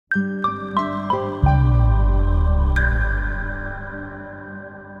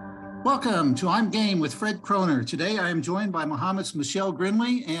Welcome to I'm Game with Fred Kroner. Today I am joined by Muhammad's Michelle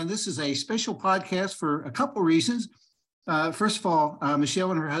Grindley, and this is a special podcast for a couple reasons. First of all,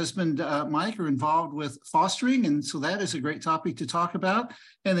 Michelle and her husband, Mike, are involved with fostering, and so that is a great topic to talk about.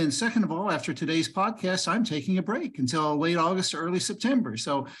 And then second of all, after today's podcast, I'm taking a break until late August or early September.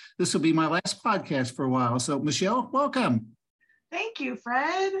 So this will be my last podcast for a while. So Michelle, welcome. Thank you,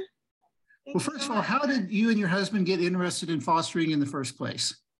 Fred. Well, first of all, how did you and your husband get interested in fostering in the first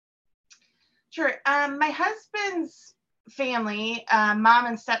place? Sure. My husband's family, mom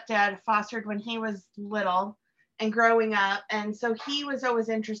and stepdad, fostered when he was little and growing up. And so he was always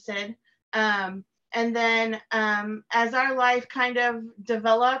interested. And then as our life kind of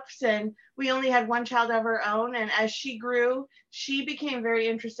developed and we only had one child of our own, and as she grew, she became very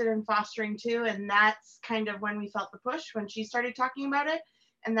interested in fostering too. And that's kind of when we felt the push, when she started talking about it.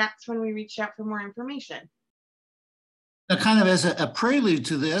 And that's when we reached out for more information. Now, kind of as a prelude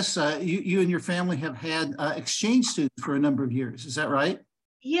to this, you and your family have had exchange students for a number of years. Is that right?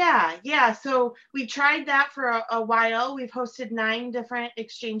 Yeah. So we tried that for a while. We've hosted 9 different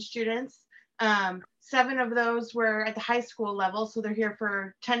exchange students. 7 of those were at the high school level. So they're here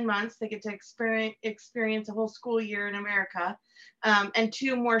for 10 months. They get to experience a whole school year in America. And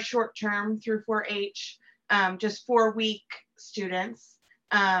 2 more short-term through 4-H, just 4-week students.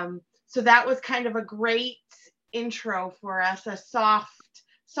 So that was kind of a great intro for us, a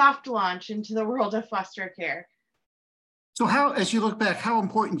soft launch into the world of foster care. So how, as you look back, how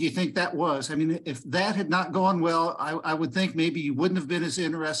important do you think that was? I mean, if that had not gone well, I would think maybe you wouldn't have been as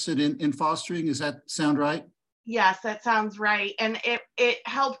interested in fostering. Does that sound right? Yes, that sounds right. And it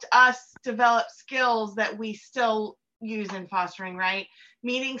helped us develop skills that we still use in fostering, right?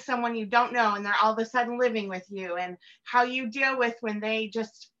 Meeting someone you don't know and they're all of a sudden living with you, and how you deal with when they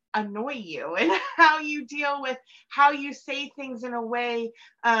just annoy you, and how you deal with how you say things in a way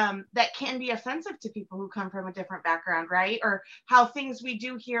that can be offensive to people who come from a different background, right? Or how things we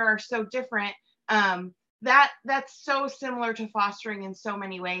do here are so different. That's so similar to fostering in so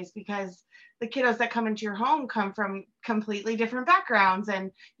many ways, because the kiddos that come into your home come from completely different backgrounds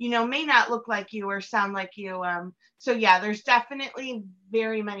and, may not look like you or sound like you. So yeah, there's definitely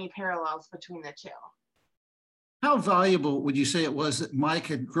very many parallels between the two. How valuable would you say it was that Mike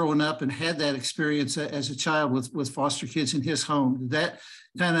had grown up and had that experience as a child with foster kids in his home? Did that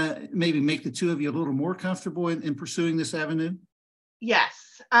kind of maybe make the two of you a little more comfortable in pursuing this avenue?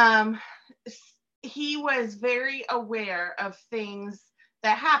 Yes. He was very aware of things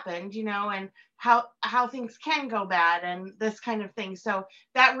that happened, and how things can go bad and this kind of thing. So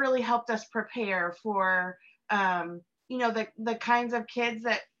that really helped us prepare for, the kinds of kids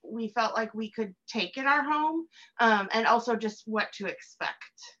that we felt like we could take in our home, and also just what to expect.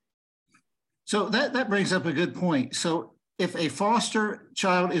 So that brings up a good point. So if a foster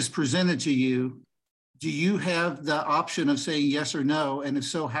child is presented to you, do you have the option of saying yes or no? And if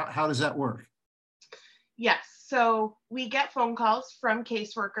so, how does that work? Yes. So we get phone calls from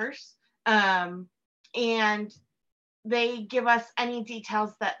caseworkers, and they give us any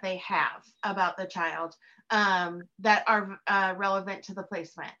details that they have about the child that are relevant to the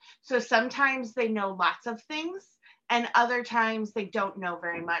placement. So sometimes they know lots of things, and other times they don't know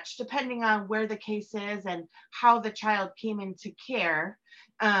very much, depending on where the case is and how the child came into care.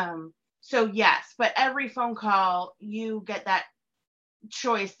 So yes, but every phone call, you get that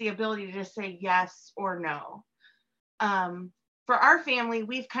choice, the ability to say yes or no. For our family,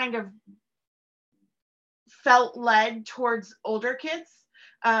 we've kind of felt led towards older kids.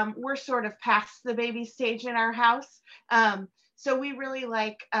 We're sort of past the baby stage in our house. So we really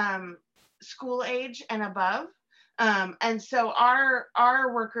like school age and above. And so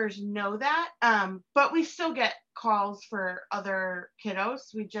our workers know that, but we still get calls for other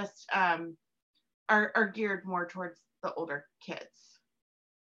kiddos. We just are geared more towards the older kids.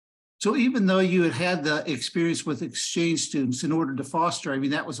 So even though you had the experience with exchange students in order to foster, I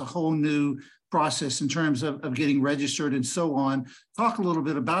mean, that was a whole new process in terms of getting registered and so on. Talk a little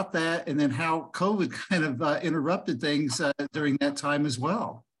bit about that, and then how COVID kind of interrupted things during that time as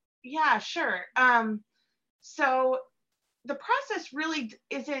well. Yeah, sure. So the process really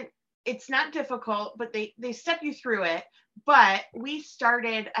it's not difficult, but they step you through it. But we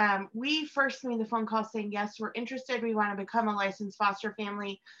started, we first made the phone call saying, yes, we're interested. We want to become a licensed foster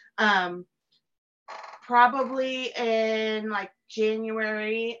family. Probably in like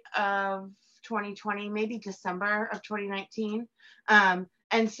January of 2020, maybe December of 2019. And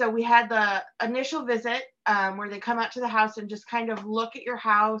so we had the initial visit where they come out to the house and just kind of look at your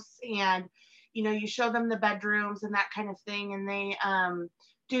house, and, you show them the bedrooms and that kind of thing. And they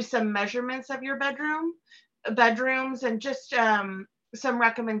do some measurements of your bedrooms and just some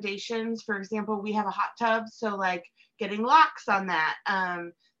recommendations. For example, we have a hot tub, so like getting locks on that,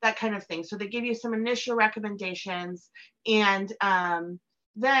 that kind of thing. So they give you some initial recommendations, and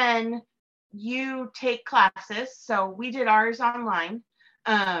then you take classes. So we did ours online,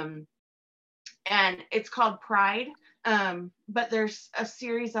 and it's called Pride. But there's a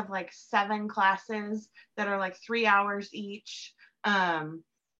series of like 7 classes that are like 3 hours each.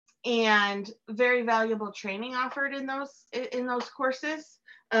 And very valuable training offered in those courses.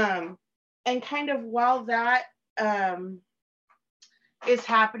 And kind of while that is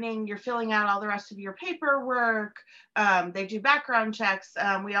happening, you're filling out all the rest of your paperwork. They do background checks.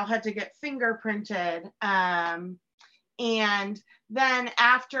 We all had to get fingerprinted. And then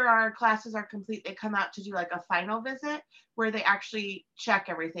after our classes are complete, they come out to do like a final visit where they actually check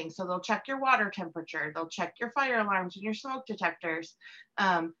everything. So they'll check your water temperature, they'll check your fire alarms and your smoke detectors.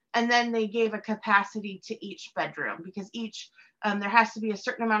 And then they gave a capacity to each bedroom, because each, there has to be a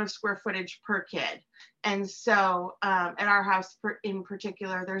certain amount of square footage per kid. And so at our house in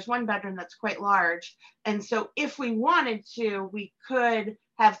particular, there's one bedroom that's quite large. And so if we wanted to, we could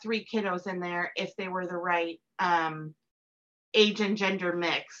have 3 kiddos in there if they were the right age and gender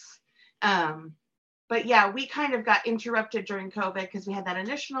mix. But yeah, we kind of got interrupted during COVID because we had that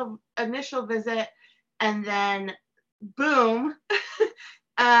initial visit, and then boom.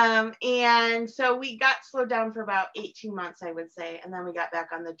 And so we got slowed down for about 18 months, I would say. And then we got back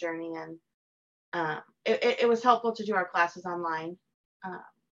on the journey, and it was helpful to do our classes online.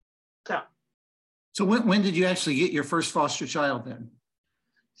 So when did you actually get your first foster child then?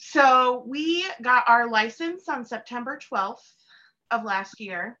 So we got our license on September 12th of last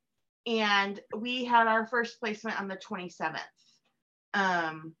year, and we had our first placement on the 27th.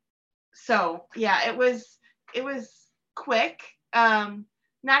 So yeah, it was quick.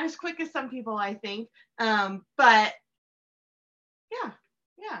 Not as quick as some people, I think. But yeah.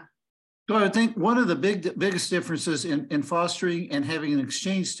 So I think one of the biggest differences in fostering and having an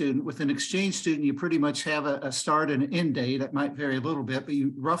exchange student, with an exchange student, you pretty much have a start and an end date. That might vary a little bit, but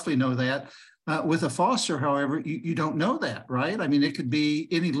you roughly know that. With a foster, however, you don't know that, right? I mean, it could be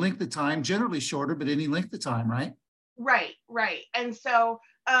any length of time, generally shorter, but any length of time, right? Right. And so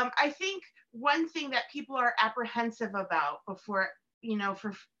I think one thing that people are apprehensive about before,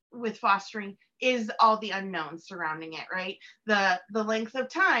 with fostering is all the unknowns surrounding it, right? The length of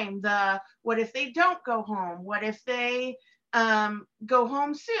time, what if they don't go home? What if they go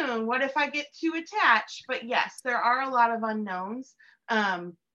home soon? What if I get too attached? But yes, there are a lot of unknowns.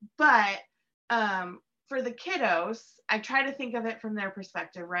 But for the kiddos, I try to think of it from their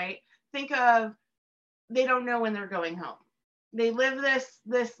perspective, right? Think of, they don't know when they're going home. They live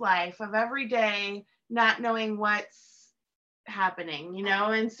this life of every day, not knowing what's happening,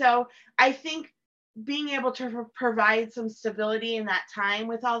 and so I think being able to provide some stability in that time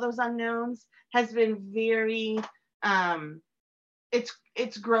with all those unknowns has been very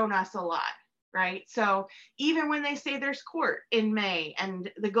it's grown us a lot, right? So even when they say there's court in May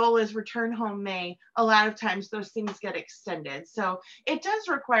and the goal is return home May, a lot of times those things get extended. So it does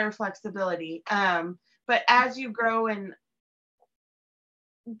require flexibility, but as you grow and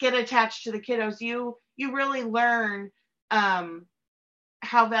get attached to the kiddos, you really learn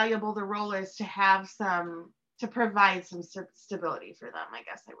how valuable the role is to provide some stability for them, I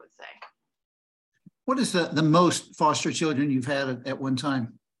guess I would say. What is the most foster children you've had at one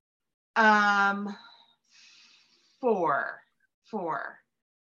time? 4.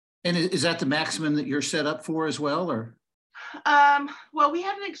 And is that the maximum that you're set up for as well, or? Well, we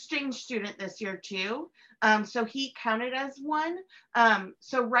had an exchange student this year too. So he counted as 1.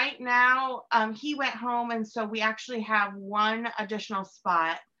 So right now, he went home, and so we actually have 1 additional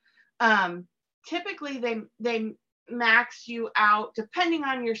spot. Typically they max you out, depending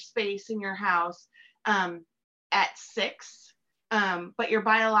on your space in your house, at 6. But your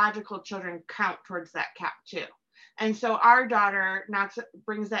biological children count towards that cap too. And so our daughter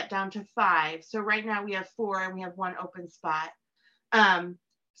brings that down to 5. So right now we have 4 and we have 1 open spot.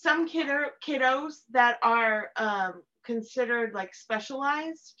 Some kiddos that are considered like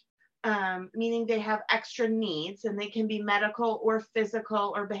specialized, meaning they have extra needs, and they can be medical or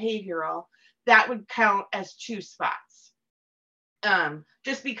physical or behavioral, that would count as 2 spots,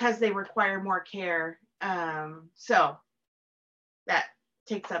 just because they require more care. So that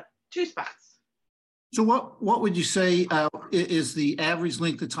takes up 2 spots. So what would you say is the average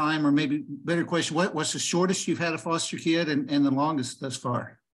length of time, or maybe better question, what's the shortest you've had a foster kid and the longest thus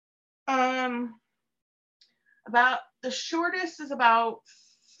far? About the shortest is about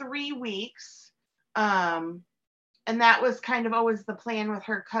 3 weeks. And that was kind of always the plan with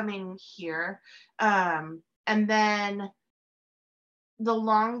her coming here. And then the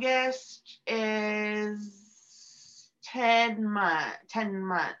longest is 10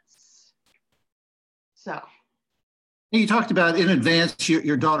 months. So. You talked about in advance,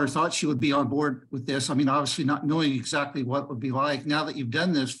 your daughter thought she would be on board with this. I mean, obviously not knowing exactly what it would be like now that you've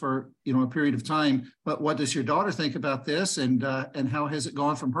done this for, a period of time, but what does your daughter think about this, and how has it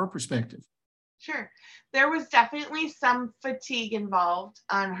gone from her perspective? Sure. There was definitely some fatigue involved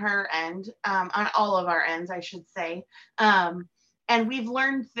on her end, on all of our ends, I should say. And we've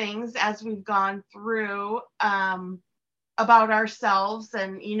learned things as we've gone through about ourselves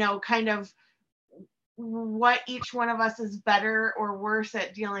and, kind of what each one of us is better or worse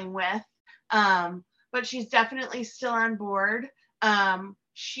at dealing with. But she's definitely still on board.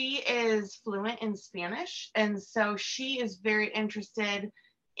 She is fluent in Spanish, and so she is very interested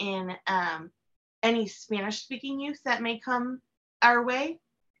in any Spanish speaking youth that may come our way,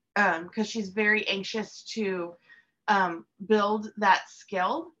 because she's very anxious to build that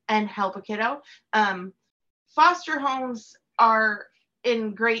skill and help a kiddo. Foster homes are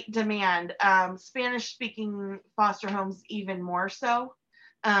in great demand. Spanish speaking foster homes even more so.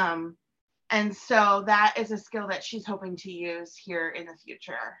 And so that is a skill that she's hoping to use here in the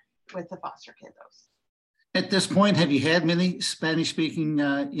future with the foster kiddos. At this point, have you had many Spanish speaking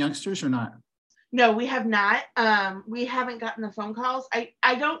youngsters or not? No, we have not. We haven't gotten the phone calls.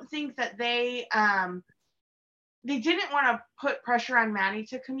 I don't think that they didn't want to put pressure on Maddie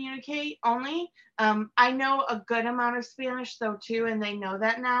to communicate only. I know a good amount of Spanish though too, and they know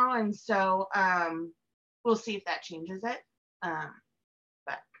that now. And so we'll see if that changes it.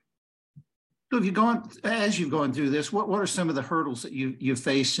 So as you've gone through this, what are some of the hurdles that you've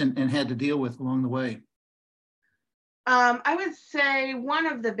faced and had to deal with along the way? I would say one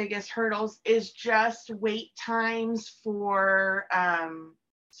of the biggest hurdles is just wait times for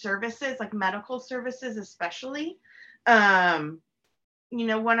services, like medical services, especially.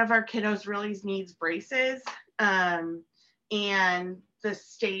 One of our kiddos really needs braces, and the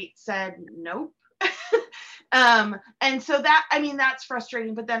state said nope. And so that's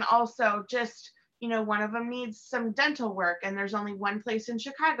frustrating, but then also just, one of them needs some dental work and there's only one place in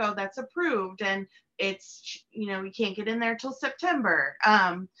Chicago that's approved, and it's, we can't get in there till September.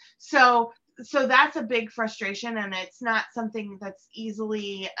 So that's a big frustration, and it's not something that's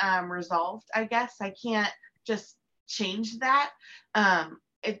easily resolved, I guess. I can't just change that.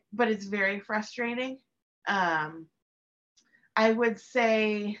 But it's very frustrating. I would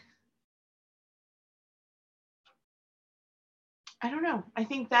say, I don't know. I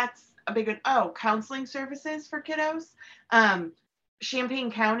think that's a big one. Oh, counseling services for kiddos.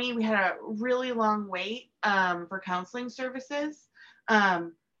 Champaign County, we had a really long wait for counseling services.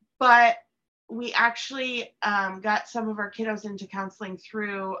 But we actually got some of our kiddos into counseling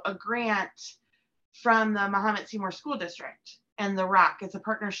through a grant from the Mahomet Seymour School District and the Rock. It's a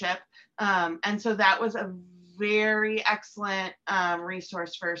partnership. And so that was a very excellent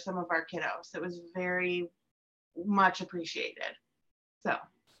resource for some of our kiddos. It was very much appreciated. So,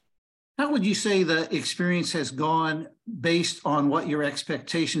 how would you say the experience has gone based on what your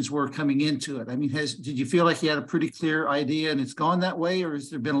expectations were coming into it? I mean, did you feel like you had a pretty clear idea and it's gone that way, or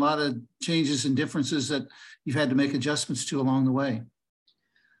has there been a lot of changes and differences that you've had to make adjustments to along the way?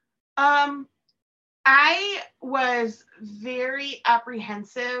 I was very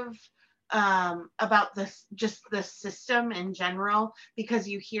apprehensive about just the system in general, because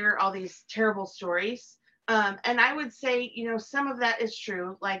you hear all these terrible stories. And I would say, some of that is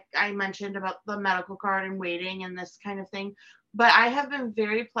true, like I mentioned about the medical card and waiting and this kind of thing. But I have been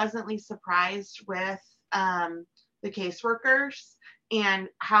very pleasantly surprised with the caseworkers and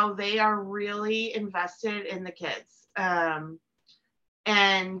how they are really invested in the kids.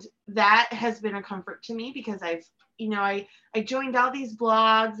 And that has been a comfort to me, because I joined all these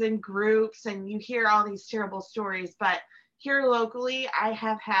blogs and groups, and you hear all these terrible stories, but here locally, I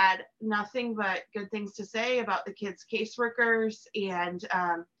have had nothing but good things to say about the kids' caseworkers and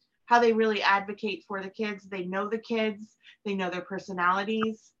how they really advocate for the kids. They know the kids, they know their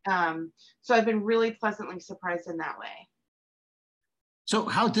personalities. So I've been really pleasantly surprised in that way. So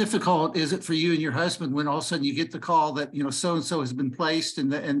how difficult is it for you and your husband when all of a sudden you get the call that, so-and-so has been placed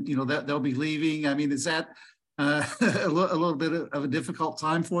and that they'll be leaving? I mean, is that a little bit of a difficult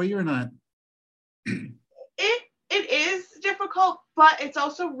time for you or not? It is difficult, but it's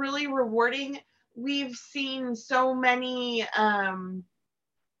also really rewarding. We've seen so many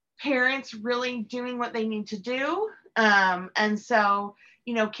parents really doing what they need to do. And so,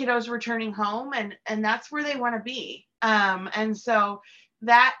 kiddos returning home, and that's where they want to be. And so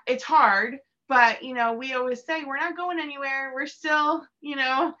that it's hard, but, we always say we're not going anywhere. We're still,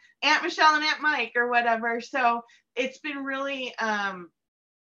 Aunt Michelle and Aunt Mike or whatever. So it's been really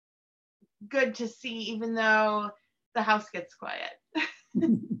good to see, even though the house gets quiet.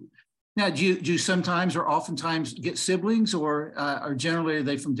 Now, do you sometimes or oftentimes get siblings, or generally are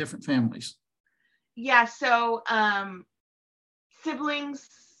they from different families? Yeah, so siblings,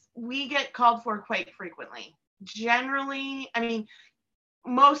 we get called for quite frequently. Generally, I mean,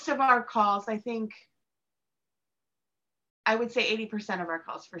 most of our calls, I think, I would say 80% of our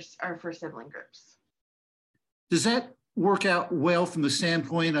calls are for sibling groups. Does that work out well from the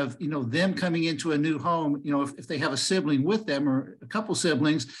standpoint of, them coming into a new home? If they have a sibling with them or a couple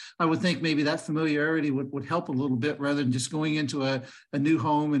siblings, I would think maybe that familiarity would help a little bit, rather than just going into a new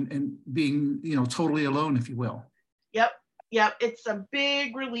home and being, totally alone, if you will. Yep. It's a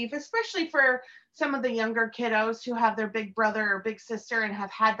big relief, especially for some of the younger kiddos who have their big brother or big sister and have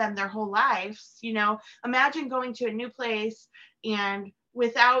had them their whole lives. Imagine going to a new place and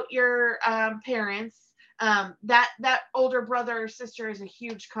without your parents. That older brother or sister is a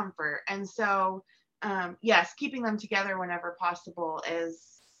huge comfort. And so, yes, keeping them together whenever possible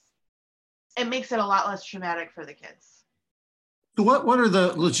it makes it a lot less traumatic for the kids. So what are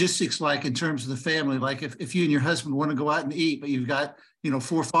the logistics like in terms of the family? Like if you and your husband want to go out and eat, but you've got,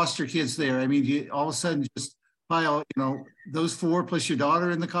 4 foster kids there, I mean, you all of a sudden just pile, those 4 plus your daughter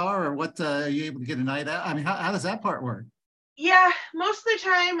in the car, or what, are you able to get a night out? I mean, how does that part work? Yeah, most of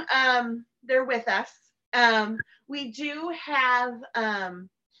the time, they're with us. We do have,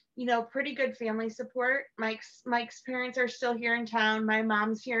 pretty good family support. Mike's parents are still here in town. My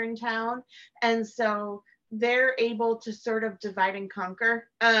mom's here in town. And so they're able to sort of divide and conquer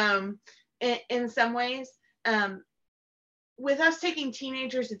in some ways. With us taking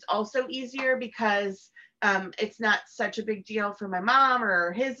teenagers, it's also easier because it's not such a big deal for my mom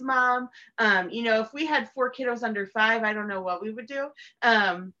or his mom. If we had 4 kiddos under 5, I don't know what we would do.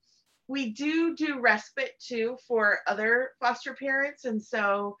 We do respite too for other foster parents. And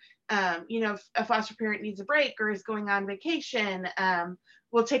so, if a foster parent needs a break or is going on vacation,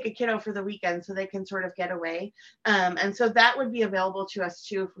 we'll take a kiddo for the weekend so they can sort of get away. And so that would be available to us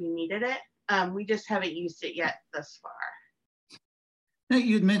too if we needed it. We just haven't used it yet thus far. Now,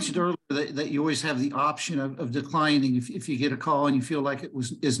 you had mentioned earlier that you always have the option of declining if you get a call and you feel like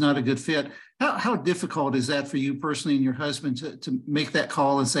is not a good fit. How difficult is that for you personally and your husband to make that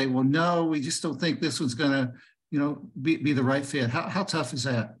call and say, well, no, we just don't think this one's going to, be the right fit? How tough is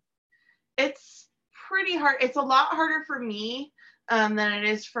that? It's pretty hard. It's a lot harder for me than it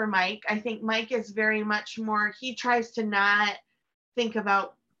is for Mike. I think Mike is very much more, he tries to not think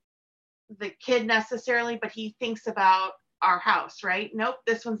about the kid necessarily, but he thinks about our house, right? Nope,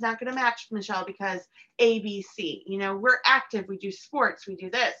 this one's not going to match, Michelle, because A, B, C. We're active, we do sports, we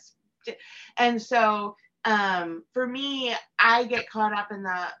do this. And so for me, I get caught up in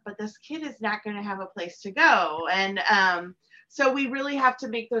but this kid is not going to have a place to go. And so we really have to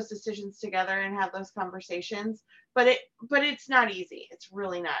make those decisions together and have those conversations. But it's not easy. It's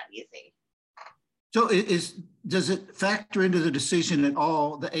really not easy. So does it factor into the decision at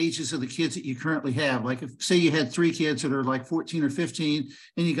all the ages of the kids that you currently have? Like if say you had 3 kids that are like 14 or 15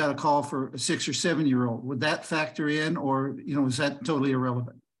 and you got a call for a 6 or 7 year old, would that factor in, or is that totally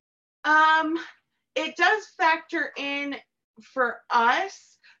irrelevant? It does factor in for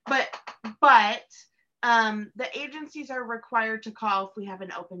us, but the agencies are required to call if we have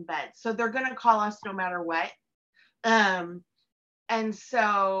an open bed. So they're going to call us no matter what. And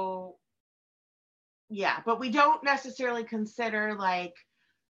so yeah, but we don't necessarily consider like,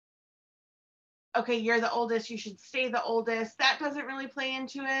 okay, you're the oldest, you should stay the oldest. That doesn't really play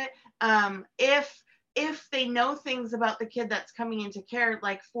into it. If they know things about the kid that's coming into care,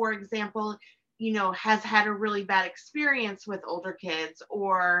 like for example, has had a really bad experience with older kids,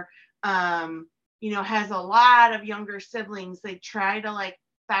 or has a lot of younger siblings, they try to like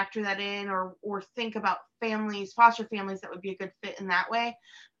factor that in or think about foster families that would be a good fit in that way.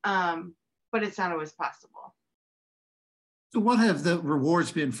 But it's not always possible. So what have the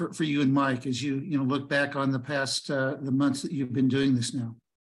rewards been for you and Mike as you look back on the past the months that you've been doing this now?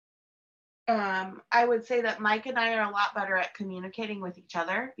 I would say that Mike and I are a lot better at communicating with each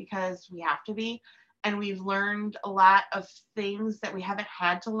other because we have to be, and we've learned a lot of things that we haven't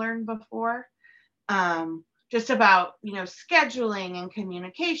had to learn before. Just about, scheduling and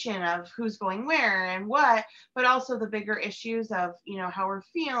communication of who's going where and what, but also the bigger issues of, how we're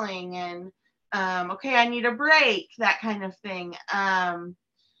feeling and, okay, I need a break, that kind of thing.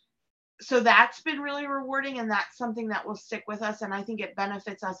 So that's been really rewarding, and that's something that will stick with us. And I think it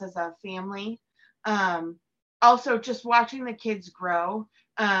benefits us as a family. Also just watching the kids grow.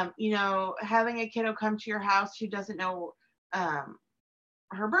 Having a kiddo come to your house who doesn't know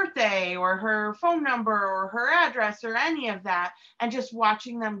her birthday or her phone number or her address or any of that, and just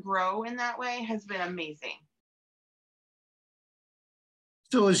watching them grow in that way has been amazing.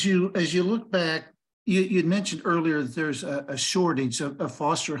 So as you look back, you'd mentioned earlier that there's a shortage of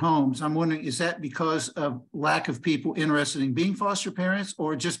foster homes. I'm wondering, is that because of lack of people interested in being foster parents,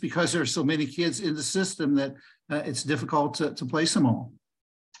 or just because there are so many kids in the system that it's difficult to place them all?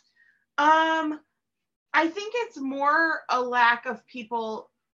 I think it's more a lack of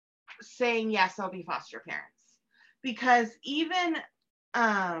people saying, yes, I'll be foster parents. Because even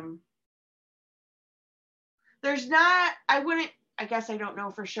there's not, I guess I don't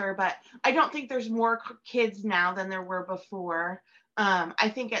know for sure, but I don't think there's more kids now than there were before. I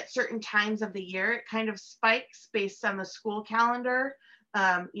think at certain times of the year, it kind of spikes based on the school calendar,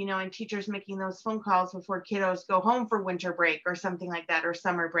 and teachers making those phone calls before kiddos go home for winter break or something like that, or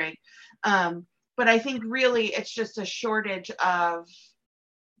summer break. But I think really it's just a shortage of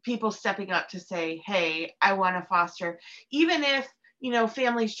people stepping up to say, hey, I want to foster. Even if,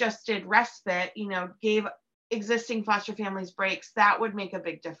 families just did respite, gave existing foster families breaks, that would make a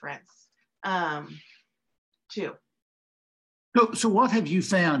big difference too. So what have you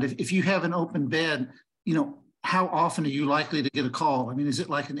found? If you have an open bed, how often are you likely to get a call? I mean, is it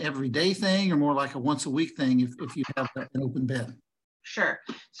like an everyday thing or more like a once a week thing if you have an open bed? Sure.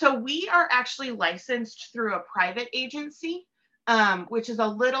 So we are actually licensed through a private agency, which is a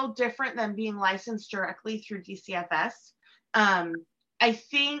little different than being licensed directly through DCFS. I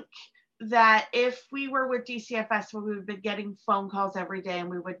think that if we were with DCFS, we would be getting phone calls every day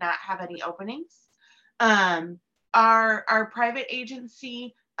and we would not have any openings. Our private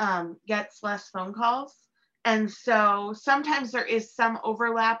agency gets less phone calls. And so sometimes there is some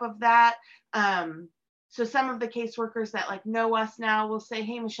overlap of that. So some of the caseworkers that know us now will say,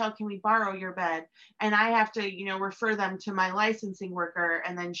 hey, Michelle, can we borrow your bed? And I have to, refer them to my licensing worker,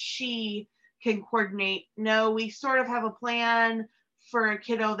 and then she can coordinate. No, we sort of have a plan for a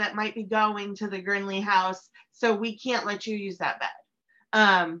kiddo that might be going to the Grindley house, so we can't let you use that bed.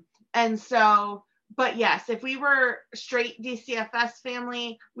 But yes, if we were straight DCFS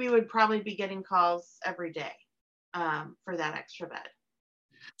family, we would probably be getting calls every day for that extra bed.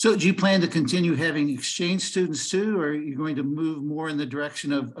 So do you plan to continue having exchange students too, or are you going to move more in the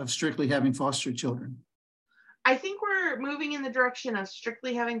direction of strictly having foster children? I think we're moving in the direction of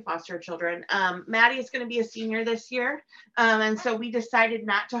strictly having foster children. Maddie is going to be a senior this year. And so we decided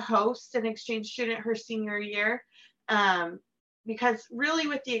not to host an exchange student her senior year. Because really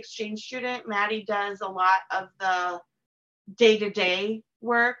with the exchange student, Maddie does a lot of the day-to-day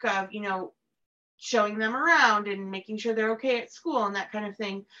work of, showing them around and making sure they're okay at school and that kind of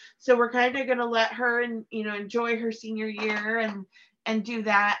thing. So we're kind of going to let her enjoy her senior year and do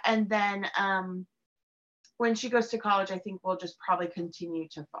that. And then when she goes to college, I think we'll just probably continue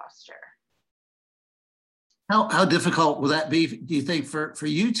to foster. How difficult will that be, do you think, for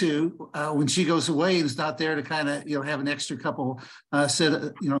you two when she goes away and is not there to kind of have an extra couple set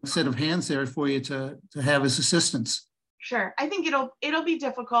of hands there for you to have as assistants? Sure, I think it'll be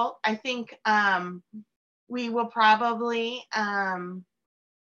difficult. I think we will probably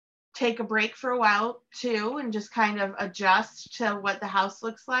take a break for a while too, and just kind of adjust to what the house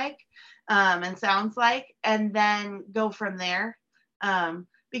looks like and sounds like, and then go from there,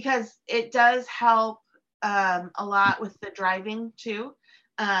 because it does help a lot with the driving too,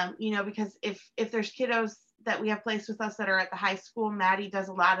 because if there's kiddos that we have placed with us that are at the high school, Maddie does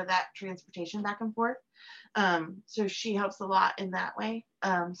a lot of that transportation back and forth, so she helps a lot in that way,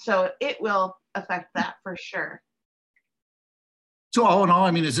 so it will affect that for sure. So all in all,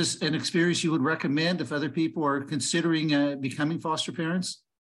 I mean, is this an experience you would recommend if other people are considering becoming foster parents?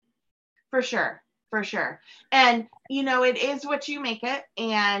 For sure. For sure. And, it is what you make it,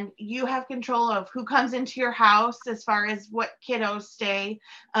 and you have control of who comes into your house as far as what kiddos stay.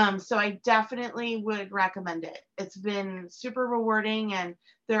 So I definitely would recommend it. It's been super rewarding, and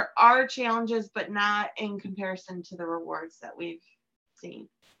there are challenges, but not in comparison to the rewards that we've seen.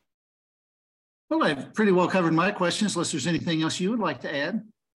 Well, I've pretty well covered my questions, unless there's anything else you would like to add.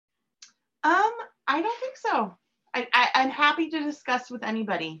 I don't think so. I'm happy to discuss with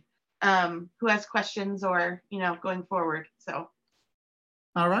anybody who has questions or, going forward. So.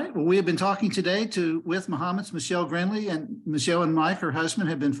 All right. Well, we have been talking today with Muhammad's Michelle Grindley, and Michelle and Mike, her husband,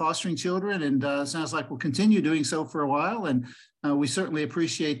 have been fostering children, and sounds like we'll continue doing so for a while. And we certainly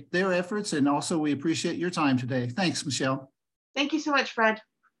appreciate their efforts, and also we appreciate your time today. Thanks, Michelle. Thank you so much, Fred.